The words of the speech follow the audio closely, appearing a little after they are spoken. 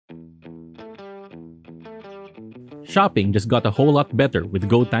Shopping just got a whole lot better with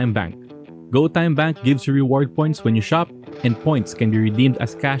GoTime Bank. GoTime Bank gives you reward points when you shop, and points can be redeemed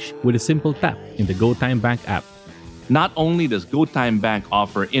as cash with a simple tap in the GoTime Bank app. Not only does GoTime Bank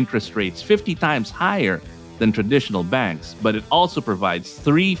offer interest rates 50 times higher than traditional banks, but it also provides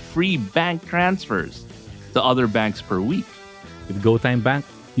 3 free bank transfers to other banks per week. With GoTime Bank,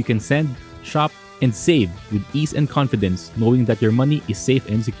 you can send, shop, and save with ease and confidence, knowing that your money is safe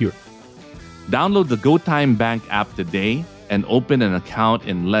and secure. Download the GoTime Bank app today and open an account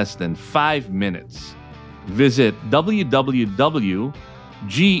in less than 5 minutes. Visit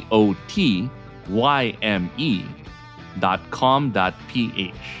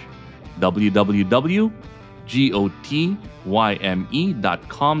www.gotyme.com.ph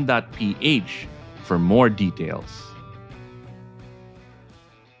www.gotyme.com.ph for more details.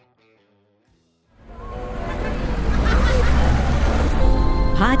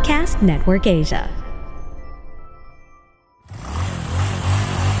 Podcast Network Asia.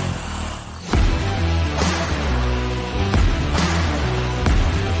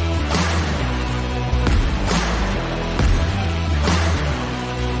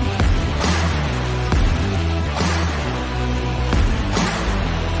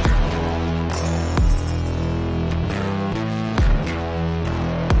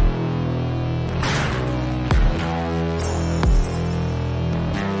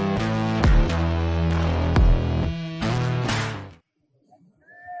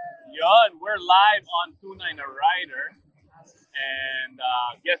 We're live on Tunay na Rider, and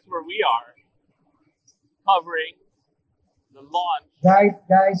guess where we are? Covering the launch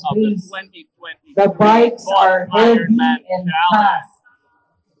Guys, of please. the 2020 The bikes are heavy Ironman and Challenge. fast.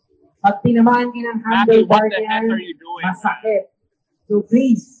 Pag tinamaan ka ng Matthew, what handlebar the heck yan, are you doing? masakit. So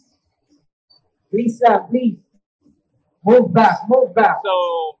please, move back. So,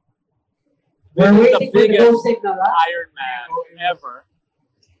 We're this is the waiting for the go biggest signal, ha? Ironman ever,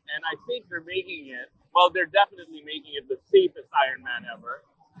 and I think they're making it. Well, they're definitely making it the safest Ironman ever.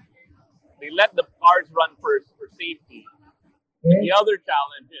 They let the cars run first for safety. Okay. The other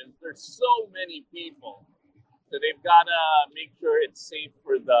challenge is there's so many people, so they've got to make sure it's safe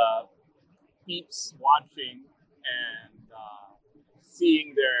for the peeps watching and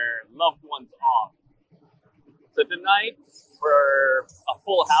seeing their loved ones off. So tonight, we're a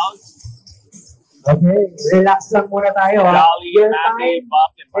full house. Okay, relax lang muna tayo, ha? Jolly, Your Matty, time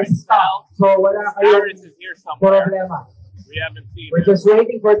Buck, and is myself. up. So wala kayong Paris is here somewhere. problema. We haven't seen We're him. just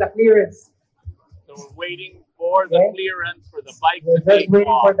waiting for the clearance. So we're waiting for the Okay. clearance for the bike We're to just take waiting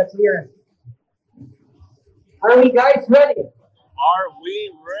off. for the clearance. Are we guys ready? Are we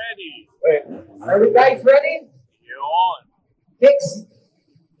ready? Are we guys ready? Yun.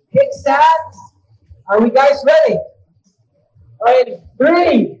 Kickstand. Are we guys ready? Alright,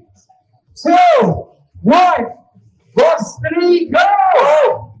 3, 2, 1. Boss 3,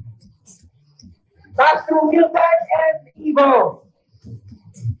 go! Back to Wheelback and Evo.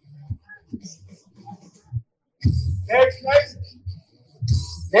 Next.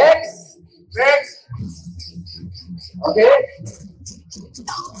 Okay.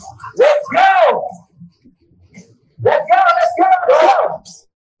 Let's go! Go! There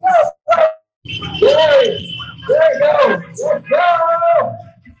we go! Let's go!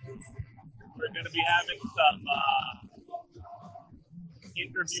 We're going to be having some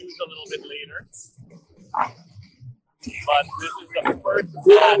interviews a little bit later. But this is the first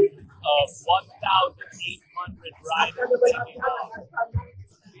batch of 1,800 riders taking off.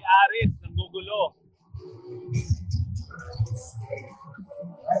 Si Aris, nanggugulo.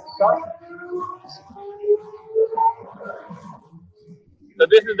 So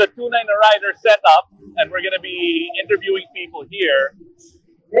this is the Tunay na Rider setup, and we're going to be interviewing people here.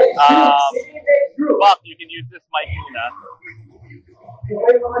 Buck, you can use this mic muna.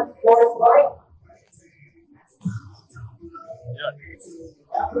 Yun.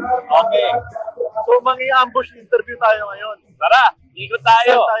 Okay. So, mangi-ambush interview tayo ngayon. Tara, ikot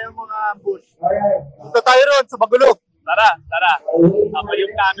tayo. Saan tayo mga ambush? Punta tayo ron sa Bagulog. Tara. Ako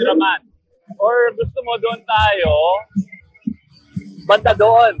yung cameraman. Or gusto mo doon tayo, banda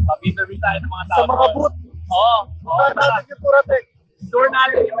doon. Pag-interview tayo ng mga tao. Sa mga booth. Oo. Punta natin yung Turatek. Tour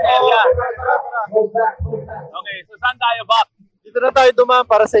natin yung area. Okay, so saan tayo, Buck? Dito na tayo dumaan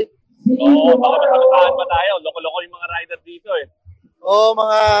para sa... Oo, baka masakataan pa tayo. Loko-loko yung mga rider dito eh. Oo,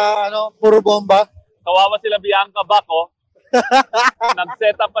 mga puro bomba. Kawawa sila Bianca, Buck, oh.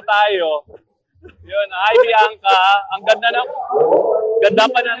 Nag-set up pa tayo. Yun, hi Bianca. Ang ganda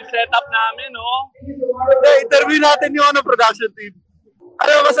pa ng setup namin, oh. Interview natin yung production team.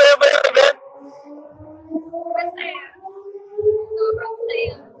 Ano, masaya ba yung event? Masaya. Sobrang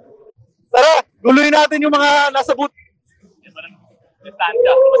masaya. Tara, guluhin natin yung mga nasa booth.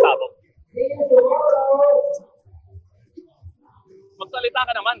 Distansya, masabog. Magsalita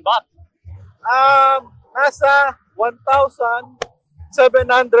ka naman, Bot. Nasa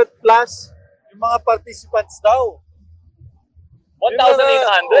 1,700 plus yung mga participants daw.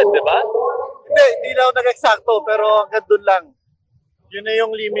 1,800, di ba? Hindi na ako nag-eksakto, pero hanggang doon lang. Yun na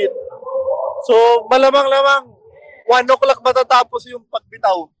yung limit. So, malamang-lamang 1 o'clock matatapos yung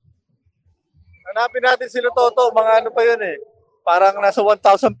pagbitaw. Hanapin natin sila Toto, mga ano pa yun eh. Parang nasa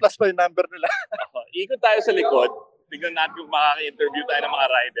 1,000 plus pa yung number nila. Ikot tayo sa likod. Tignan natin kung makaka-interview tayo ng mga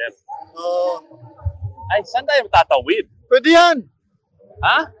rider. Ay, saan tayo tatawid? Pwede yan.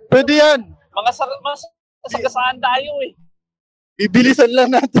 Ha? Pwede yan. Mga sagasaan tayo eh. Bibilisan lang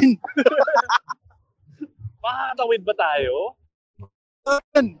natin. Makakatawid ba tayo?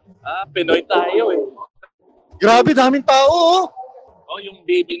 Yan. Pinoy tayo eh. Grabe, daming tao. Oh, yung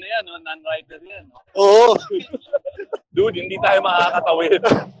baby na yan, non-rider yan. Oo. Dude, hindi tayo makakatawid.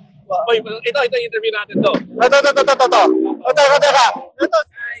 Oy, ito, interview natin to. Ito. Teka. Ito.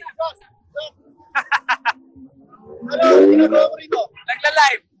 Ano, ginagawa mo rito?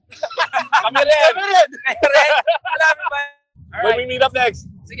 Nagla-live. Kami rin. Malapit ba? When we meet up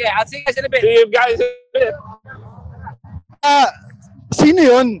next. Sige, I'll see you guys in a bit. See you guys in a bit. Sino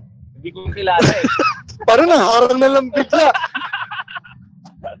yun? Hindi ko kilala eh. Parang naharang na lang bigla.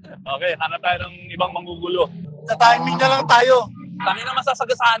 Okay, hanap tayo ng ibang manggugulo. Sa timing na lang tayo. Tangin na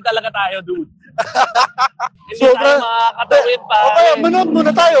masasagasaan talaga tayo, dude. Hindi Sobra. tayo makakatawid pa. Okay, manood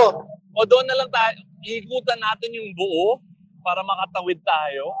muna tayo. O doon na lang tayo. Ikutan natin yung buo para makatawid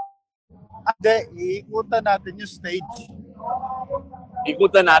tayo. Hindi, iikutan natin yung stage.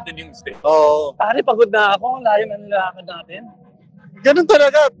 Ikutan natin yung stage. Oo. Pare, pagod na ako. Ang layo na nilakad natin. Ganun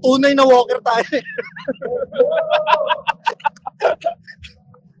talaga. Tunay na walker tayo.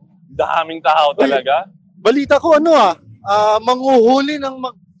 Daming tao talaga. Balita ko manghuhuli ng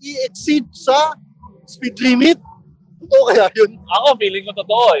mag-i-exceed sa speed limit. Totoo kaya yun? Ako, feeling ko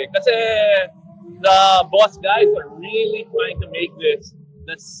totoo eh. Kasi the boss guys are really trying to make this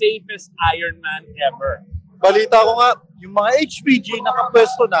the safest Ironman ever. Balita ko nga, yung mga HPG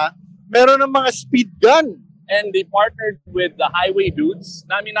nakapwesto na, meron ng mga speed gun. And they partnered with the highway dudes.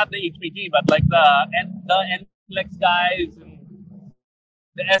 I mean, not the HPG, but like the NFlex guys and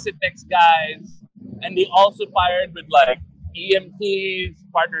the SFX guys. And they also partnered with like EMTs,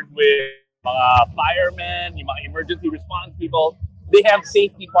 partnered with mga firemen, yung mga emergency response people. They have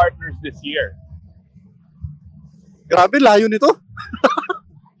safety partners this year. Grabe, layo nito.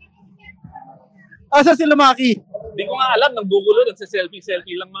 Asa sila, Maki? Hindi ko nga alam, nanggugulo,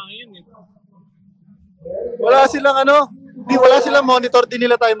 nagsa-selfie lang mga yun. Wala silang monitor, di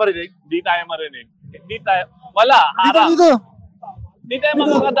nila tayo marinig. Hindi tayo marinig. Wala, harap. Dito. Hindi tayo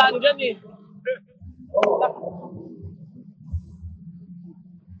makakadaan dyan eh.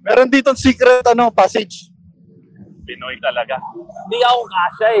 Meron ditong secret passage. Pinoy talaga. Hindi ako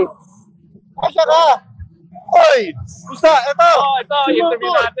kasya eh. Kasya ka! Oy! Gusta, ito! Ito,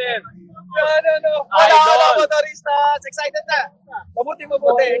 interview natin. Hello, motoristas! Excited na! Mabuti.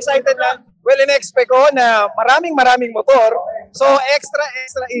 Excited lang. Well, in-expect ko na maraming motor. So, extra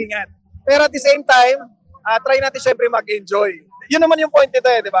ingat. Pero at the same time, try natin syempre mag-enjoy. Yun naman yung point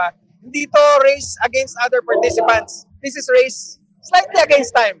nito di ba? Hindi to race against other participants. This is race slightly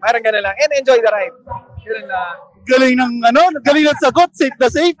against time. Parang gano'n lang. And enjoy the ride. Yun na. Galing ng sagot. Safe na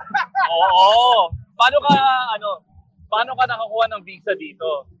safe. Oo. Paano ka nakakuha ng visa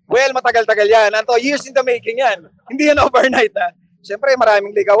dito? Well, matagal-tagal yan. Years in the making yan. Hindi yan overnight Siyempre,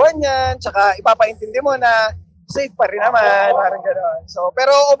 maraming ligawan yan. Tsaka ipapaintindi mo na safe pa rin naman. Parang gano'n. So,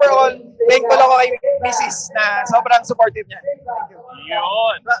 pero overall, thankful ako kay Mrs. na sobrang supportive niya. Thank you.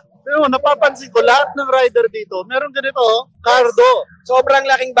 Yun. Pero napapansin ko, lahat ng rider dito, meron ganito, cardo. Sobrang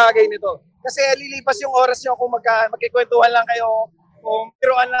laking bagay nito. Kasi lilipas yung oras nyo kung magkikwentuhan lang kayo, kung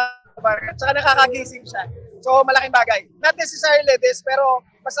piruan lang, tsaka nakakagising siya. So, malaking bagay. Not necessarily this, pero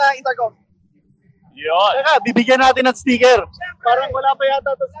basta intercom. Yun. Teka, bibigyan natin ng sticker. Parang wala pa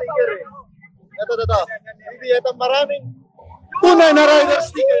yata ito sticker eh. Ito. Bibigyan ito maraming tunay na rider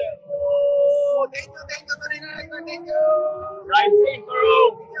sticker. Thank you. Ride safe,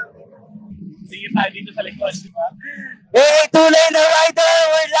 bro. Sige tayo dito sa likod, di ba? Hey, tunay na rider!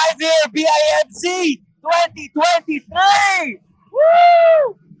 We're live here, BIMC 2023!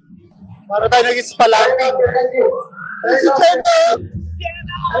 Woo! Para tayo naging spalamping.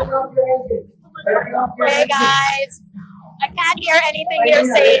 Hey guys, I can't hear anything you're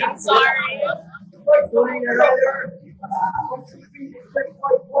saying. Sorry.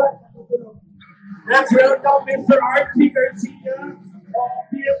 Let's welcome Mr. Archie Garcia.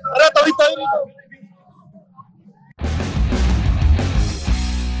 Tara, tawid tayo dito.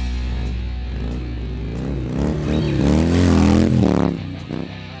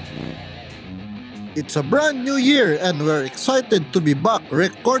 It's a brand new year and we're excited to be back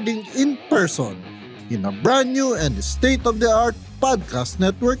recording in person in a brand new and state-of-the-art Podcast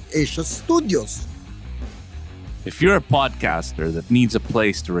Network Asia studios. If you're a podcaster that needs a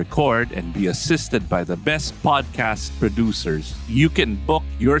place to record and be assisted by the best podcast producers, you can book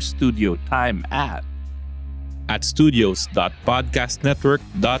your studio time at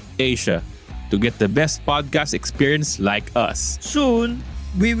studios.podcastnetwork.asia to get the best podcast experience like us. Soon,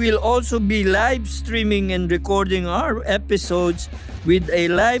 we will also be live streaming and recording our episodes with a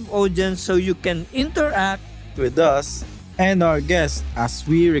live audience so you can interact with us and our guests as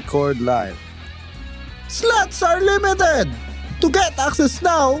we record live. Slots are limited! To get access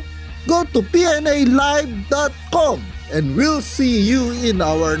now, go to pnalive.com and we'll see you in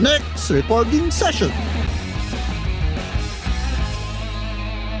our next recording session.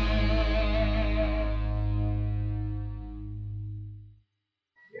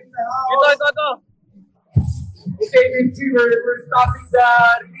 Ito. Okay, we're stopping the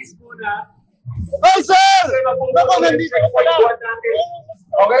release muna. Hey, sir! Ako, nandito ko pala.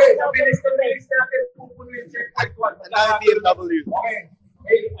 Okay, bilis natin pupuno yung checkpoint 1. Ang dami BMW. Okay.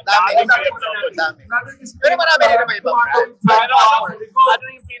 Dami. Pero marami rin naman iba. Ano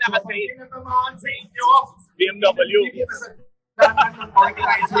yung pinaka-safe sa inyo? BMW.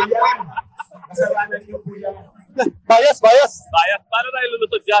 Bias. Paano tayo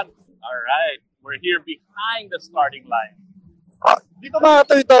lulusod dyan? Alright. We're here behind the starting line. Dito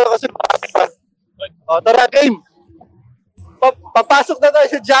makatuloy tayo kasi tara, game. Papasok na tayo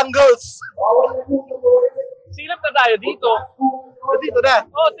sa jungles. Silap na tayo dito. Dito na.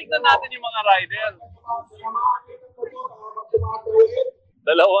 Tignan natin yung mga rider.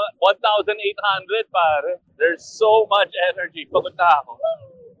 1,800 pare. There's so much energy. Pagod na ako.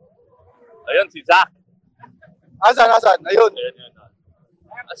 Ayun, si Zach. Asan? Ayun.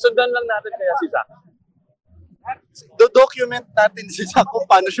 Sundan lang natin kaya si Zach. Do-document natin si Zach kung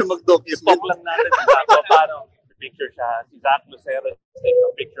paano siya mag-document. Stop lang natin si Zach kung paano picture siya. Si Zach Lucero. Take a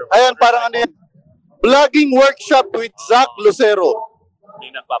picture. Ayan, parang ano yan. Vlogging workshop with Zach Lucero.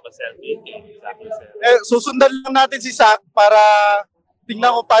 Hindi nagpapaselfie kay Zach Lucero. Susundan lang natin si Zach para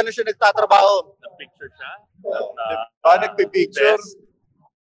tingnan kung paano siya nagtatrabaho. Nag-picture siya. Nagpipicture.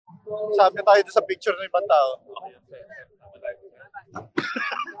 Sabi tayo sa picture ng ibang tao.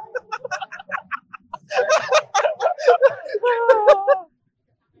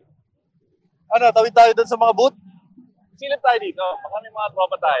 Tawid tayo dun sa mga booth? Silip tayo dito. Baka may mga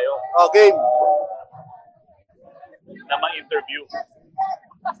tropa tayo. Okay. Na ma-interview.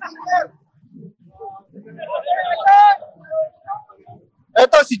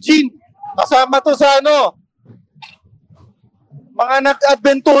 Eto, si Jean. Kasama to sa mga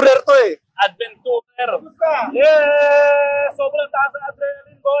nag-adventurer to eh. Adventurer. Yeah! Sobrang taas ang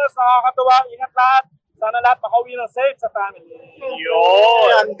adrenaline, boss. Nakakatawa. Ingat lahat. Sana lahat makauwi ng safe sa family.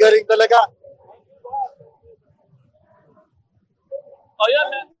 Yun! Ang galing talaga.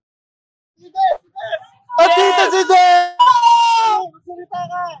 Yan, man. At dito si Jean!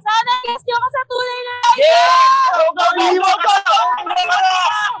 Sana guest nyo ako sa tunay na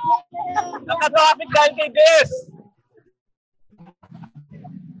Naka-traffic dahil kay Des!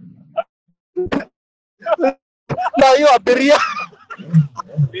 Layo, aberya.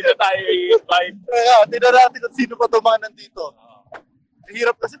 Dito tayo i-invite. Tingnan natin kung sino pa mga nandito.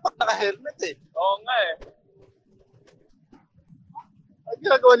 Hirap kasi pag naka-helmet eh. Oo nga eh. Ang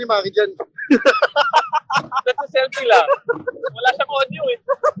ginagawa ni Maki dyan? Nagsa-selfie lang. Wala siyang audio eh.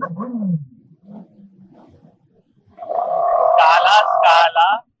 Scala.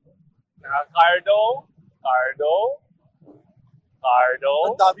 Cardo.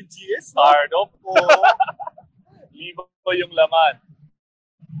 Ang daming GS. Cardo. Libo yung laman.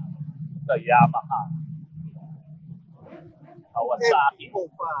 Sa Yamaha. Kawasaki.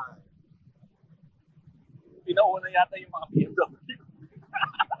 Pinauna yata yung mga BMW.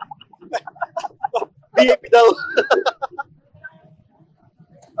 BAP daw.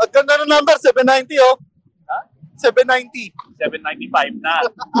 Ang ganda ng number, 790 oh. Ha? 790. 795 na.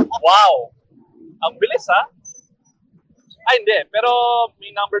 Wow! Ang bilis ha? Ay hindi, pero may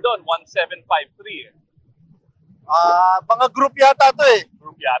number doon, 1753. Mga group yata to eh.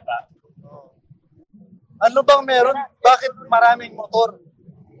 Group yata. Ano bang meron? Bakit maraming motor?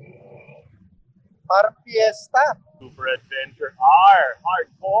 Parang fiesta. Super Adventure R.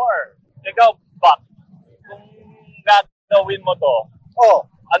 Hardcore. Ikaw, Buck, kung gagawin mo to,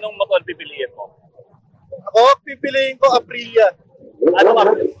 anong motor pipiliin mo? Ako, pipiliin ko Aprilia. Ano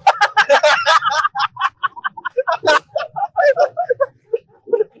Aprilia?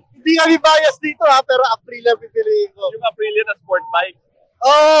 Hindi kami bias dito pero Aprilia pipiliin ko. Yung Aprilia na sport bike?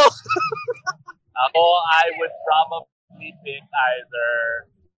 Oh! Ako, better.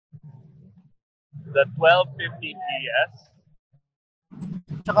 The 1250 GS.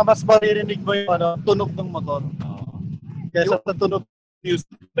 Tsaka mas maririnig mo yung tunog ng motor. Kesa sa tunog music.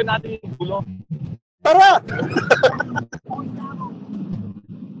 Ito natin yung gulo. Tara!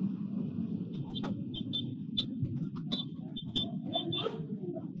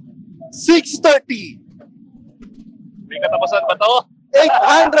 $630. May katapusan ba to?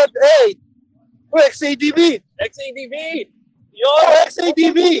 808. XADV. XADV! Yun!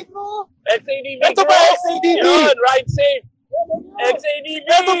 XADV. XADV! Ito ba XADV? Yun! Ride safe! XADV!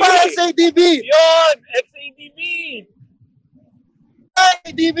 Ito ba XADV? Yun! XADV!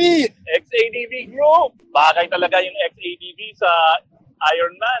 XADV. XADV Group! Bagay talaga yung XADV sa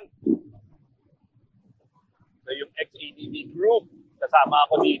Ironman. So yung XADV Group, kasama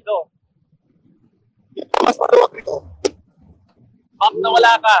ako dito. Mas maluwag ito. Bak na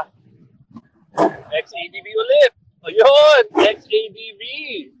wala ka. XADV ulit. Ayun! XADV!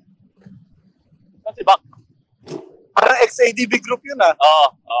 Kasi Bak. Parang XADV group yun Oo.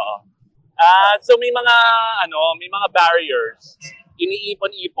 So may mga barriers.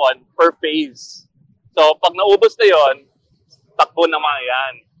 Iniipon-ipon per phase. So pag naubos na yon, takbo na mga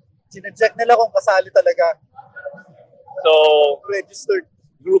yan. Sinecheck nila kung kasali talaga. So, registered.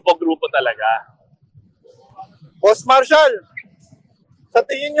 Grupo-grupo talaga. Boss Marshall, sa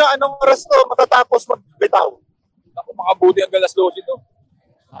tingin nyo, anong oras to matatapos magbitaw? Ako, makabuti ang galas 12 ito.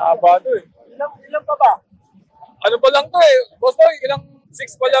 Haba to eh. Ilan pa ba? Ano pa lang to eh. Boss boy, ilang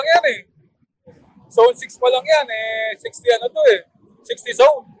 6 pa lang yan eh. Zone 6 pa lang yan eh. 60 ano to eh. 60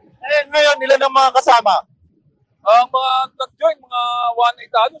 zone. Eh, ngayon, ilan ang mga kasama? Ang mga nag-join, mga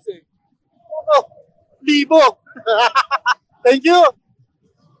 1-8 anos eh. Libo. Thank you.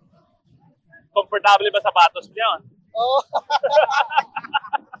 Komportable ba sapatos niyo? Oo.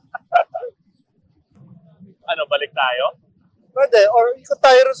 Ano, balik tayo? Pwede, or ikot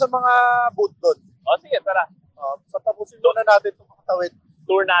tayo rin sa mga booth doon. Sige, tara. Tapusin muna natin itong pakatawid.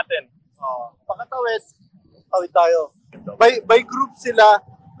 Tour natin. Pakatawid, tawid tayo. By group sila,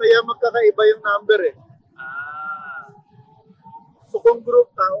 kaya magkakaiba yung number eh. So kung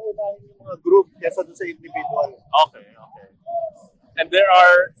group, unahin yung mga group kesa doon sa individual. Okay. And there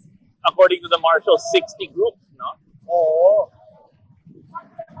are, according to the Marshall, 60 groups, no? Oo.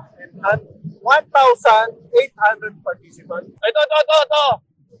 And 1,800 participants. Ito.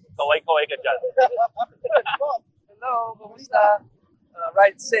 Kaway-kaway ka dyan. Hello, kumusta?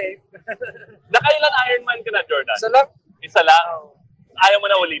 Ride safe. Nakailan Ironman ka na, Jordan? Isa lang. Isa lang? Ayaw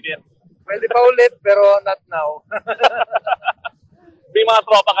mo na ulitin? Pwede pa ulit, pero not now. May mga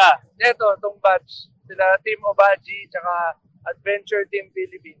tropa ka? Ito, itong batch. Sila Team Obaji, tsaka Adventure Team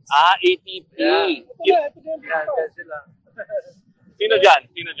Philippines. ATP. Yan sila. Sino dyan?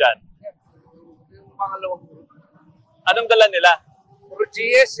 Yung pangalawang group. Anong dala nila? Puro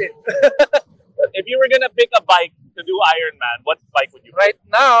GS eh. If you were gonna pick a bike to do Ironman, what bike would you pick? Right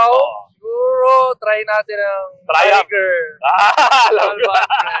now, siguro try natin ang Tiger. Alam ko.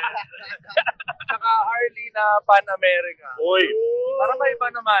 Tsaka Harley na Pan America. Uy. Para may iba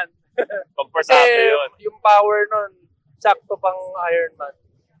naman. Komportable yun. Yung power nun, sakto pang Ironman.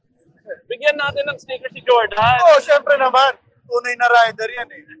 Bigyan natin ng sticker si Jordan. Syempre naman. Tunay na rider yan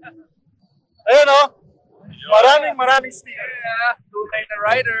eh. Ayun Maraming sticker. Yeah, tunay na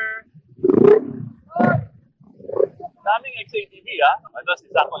rider. Daming XATV Ito si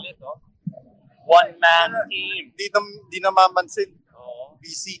Zach ulit One-man team. Di na mamansin.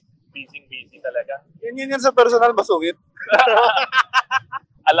 Busy talaga. Yan sa personal masungit.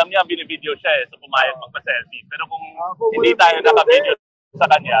 Alam niya, binibideo siya so pumayag magpa-selfie. Pero kung hindi tayo naka-video sa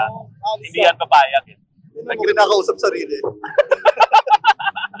kanya, hindi yan papayag. Hindi mo kinakausap sarili.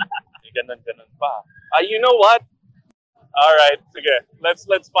 Ganun pa. You know what? Alright, sige. Let's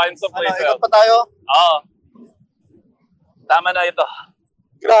find some place else. Ikot pa tayo? Oo. Tama na ito.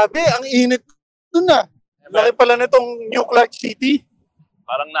 Grabe, ang init dun Laki pala nitong New Clark City.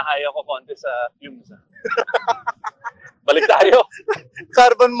 Parang nahaya ko konti sa fumes. Balik tayo.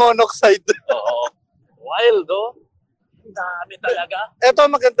 Carbon monoxide. Oo. Wild, dami talaga. Ito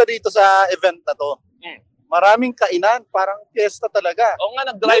maganda dito sa event na to. Maraming kainan, parang fiesta talaga. Oo nga,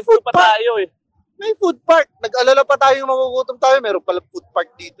 nag-drive-thru pa tayo eh. May food park. Nag-alala pa tayo magugutom tayo. Meron pala food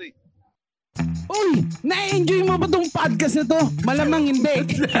park dito eh. Uy, na-enjoy mo ba tong podcast na to? Malamang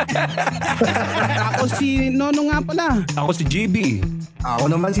hindi. Ako si Nono nga pala. Ako si JB.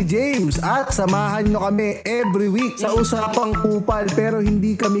 Ako naman si James at samahan nyo kami every week sa usapang kupal pero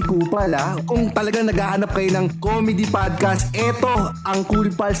hindi kami kupal Kung talagang naghahanap kayo ng comedy podcast, eto ang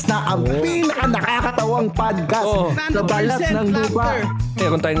Cool Pals na ang pinaka nakakatawang podcast sa balat ng lupa.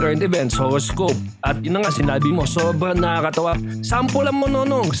 Meron tayong current events, horoscope. At yun na nga, sinabi mo, sobrang nakakatawa. Sampulan mo,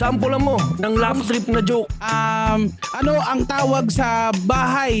 Nonong. Sampulan mo ng laugh trip na joke. Ano ang tawag sa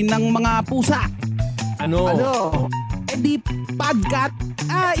bahay ng mga pusa? Ano? Di padcat.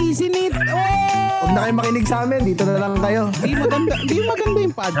 Isinit. Huwag na kayo makinig sa amin. Dito na lang kayo. Di maganda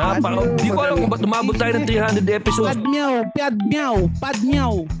yung padcat. Di ko alam kung ba't umabot tayo ng 300 episodes. Padmeow.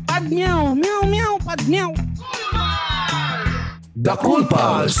 Meow, meow, padmeow. The Cool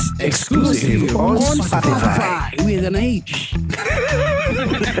Pals, exclusive on Spotify. With an H.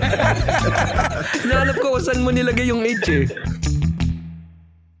 Nahanap ko kung saan mo nilagay yung H eh.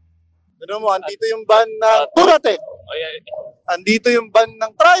 Ano mo, andito yung van ng Turate. Andito yung van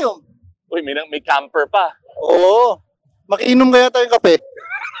ng Triumph. Uy, may camper pa. Oo. Makiinom kaya tayong kape.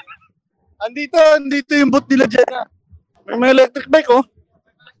 Andito yung boot nila dyan. May electric bike, oh.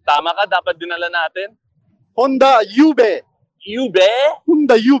 Tama ka, dapat dinala natin. Honda Ube.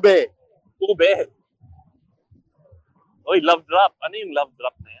 Honda Ube. Uy, love drop. Ano yung love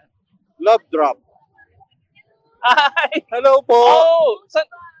drop na yan? Love drop. Hi! Hello po. Oh! Saan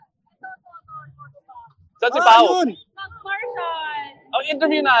si Pao? Marshall.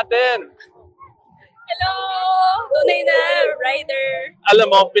 Interview natin. Hello! Tunay na rider.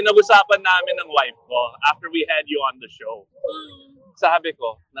 Alam mo, pinag-usapan namin ng wife ko after we had you on the show. Sabi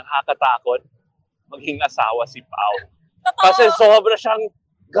ko, nakakatakot maging asawa si Pao. Kasi sobra siyang,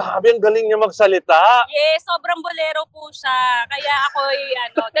 grabe, ang galing niya magsalita. Yes, sobrang bolero po siya. Kaya ako'y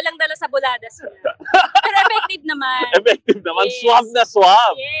dalang-dala sa buladas niya. Pero effective naman. Yes. Swab na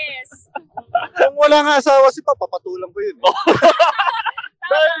swab. Yes. Kung wala nga asawa si Pao, papatulang ko yun.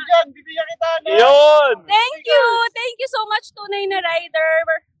 Dahil dyan, bibigyan kita na. Yun! Thank you so much, Tunay na Rider.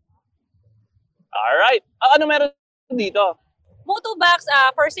 Alright. Ano meron dito? Motobox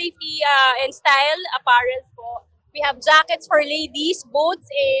for safety and style apparel po. We have jackets for ladies, boots,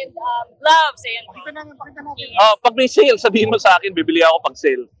 and gloves. And pag may sale, sabihin mo sa akin, bibili ako pag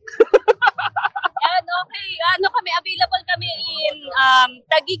sale. Okay. Available kami in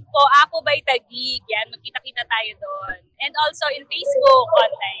Taguig po, Ako by Taguig. Yan, magkita-kita tayo doon. And also in Facebook,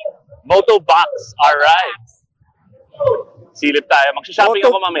 online. Motobox. Alright. Silip tayo. Magsha-shopping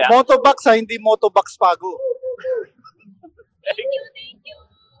ako mamaya. Motobox hindi Motobox Pago. Thank you.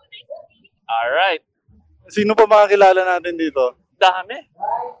 Alright. Sino pa makakilala natin dito? Dami.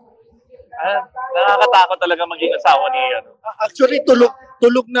 Nakakatakot talaga maging asawa ni ano. Actually,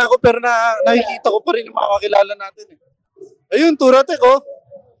 tulog na ako pero nakikita ko pa rin yung makakilala natin. Ayun, Turate ko.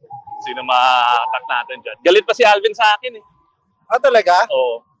 Sino ma-attack natin dyan? Galit pa si Alvin sa akin eh. Talaga?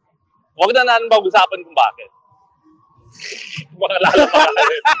 Oo. Huwag na natin mag-usapan kung bakit. Makalala pa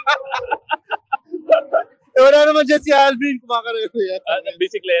rin. Wala naman dyan si Alvin. Kumakarero yan.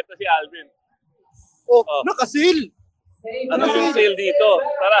 Bisikleta si Alvin. Nakasil! Ano yung sale dito?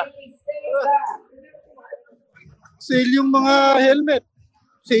 Tara. Sale yung mga helmet.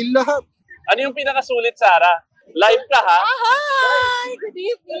 Sale lahat. Ano yung pinakasulit, Sarah? Live ka, ha? Hi! Good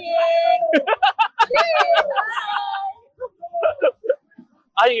evening!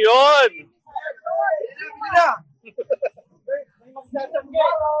 Ayun!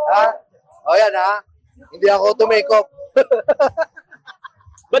 Yan ha. Hindi ako tumake-up.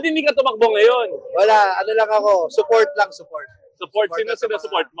 Ba't hindi ka tumakbo ngayon? Wala, lang ako. Support. Support? Sino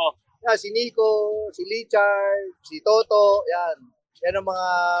support mo? Yeah, si Nico, si Lichard, si Toto, yan. Yan ang mga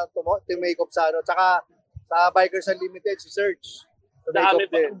tumake-up sa ano. Tsaka sa Bikers Unlimited, si Serge.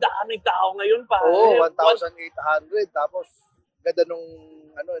 Daming tao ngayon pa. Oo, 1,800. Tapos, ganda nung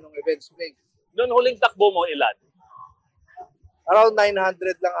events make. Noon huling takbo mo, ilan? Around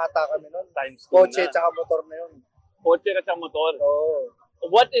 900 lang ata kami noon. Times 2 Kotse na. tsaka motor na yun. Kotse at motor? Oo.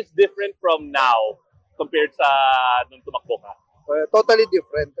 What is different from now compared sa nung tumakbo ka? Totally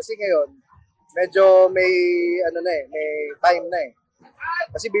different. Kasi ngayon, medyo may may time na eh.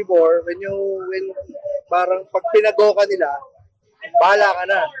 Kasi before, when parang pag pinago ka nila, bahala ka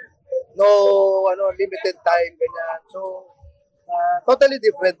na. No, limited time, ganyan. So, totally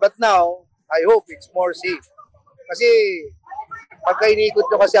different. But now, I hope it's more safe. Kasi, pagka inikot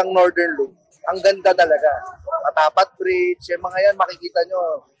nyo kasi ang Northern Loop, ang ganda talaga. Matapat Bridge, yung mga yan, makikita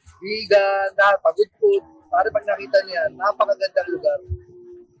nyo. Bigan, Pagudpud. Pare pag nakita nyo yan, napakagandang lugar.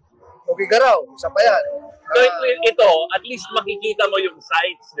 O Bigaraw, isa pa yan. So ito, at least makikita mo yung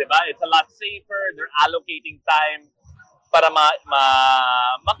sites, di ba? It's a lot safer. They're allocating time para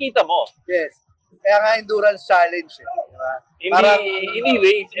makita mo. Yes. Kaya nga endurance challenge. Diba? Hindi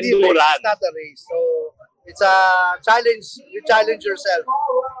race, endurance. It's not a race. So, it's a challenge. You challenge yourself.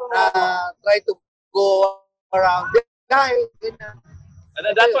 Try to go around. And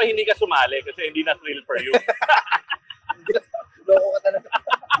that's why hindi ka sumali kasi hindi na thrill for you. Loko ka talaga.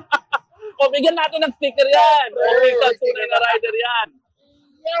 O, bigyan natin ng sticker yan. Official tunay na rider yan.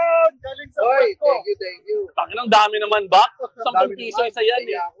 Yan! Galing sa Oy, ko. thank you. Takin ang dami naman ba? 10 piso isa yan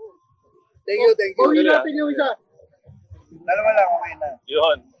eh. Thank you. Gawin natin yung isa. Dalawa lang, okay na.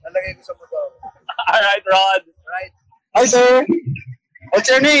 Yun. Nalagay ko sa motor. Alright, Rod. Right. Hi, sir. What's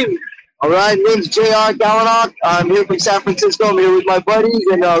your name? All right, name's J.R. Galanock. I'm here from San Francisco. I'm here with my buddies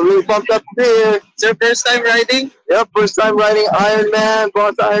and really pumped up to be here. It's your first time riding? Yep, first time riding Ironman,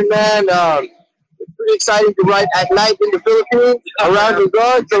 Boss Ironman. It's pretty exciting to ride at night in the Philippines around the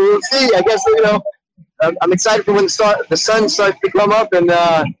God. So we'll see. I guess, I'm excited for when the sun starts to come up and,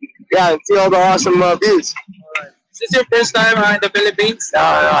 see all the awesome views. Is this your first time in the Philippines? No,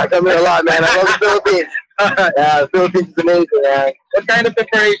 I come here a lot, man. I love the Philippines. Yeah, the Philippines is amazing, man. What kind of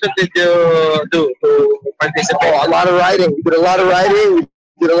preparation did you do to participate? Oh, a lot of riding. We did a lot of riding.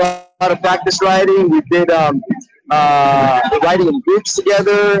 We did a lot of practice riding. We did riding in groups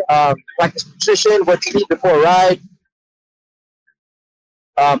together, practice position, what to eat before a ride,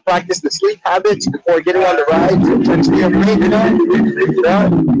 practice the sleep habits before getting on the ride. Yeah,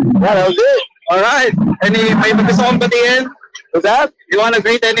 that was it. All right. May gusto kong batiin? What's that? You want to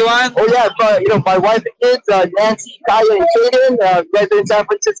greet anyone? Oh, yeah. But, my wife and kids, Nancy, Kaya, and Kaden, you guys are in San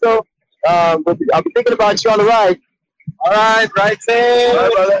Francisco. I'll be thinking about you on the ride. All right. Ride safe. All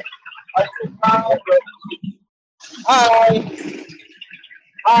right, brother. Hi.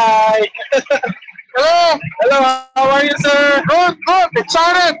 Hi. Hello. Hello. How are you, sir? Good.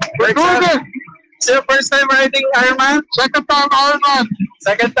 Excited. We're good. It's your first time riding Ironman? Second time Ironman.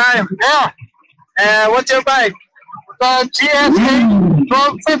 Second time? Yeah. What's your bike? The GSA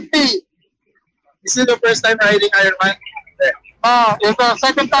 1250. This is the first time riding Ironman? It's the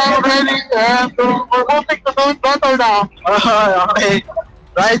second time riding and we're hoping to do it better now. Okay.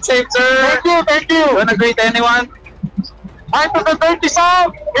 Ride safe, sir. Thank you. You want to greet anyone? Hi to the 30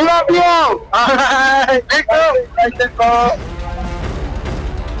 South. We love you. Alright. Thank you. Thank you.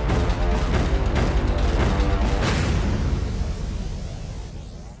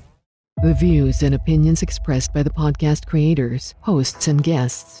 The views and opinions expressed by the podcast creators, hosts, and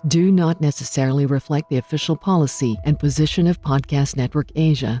guests do not necessarily reflect the official policy and position of Podcast Network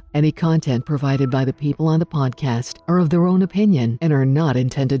Asia. Any content provided by the people on the podcast are of their own opinion and are not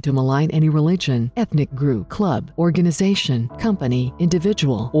intended to malign any religion, ethnic group, club, organization, company,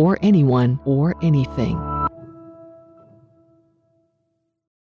 individual, or anyone or anything.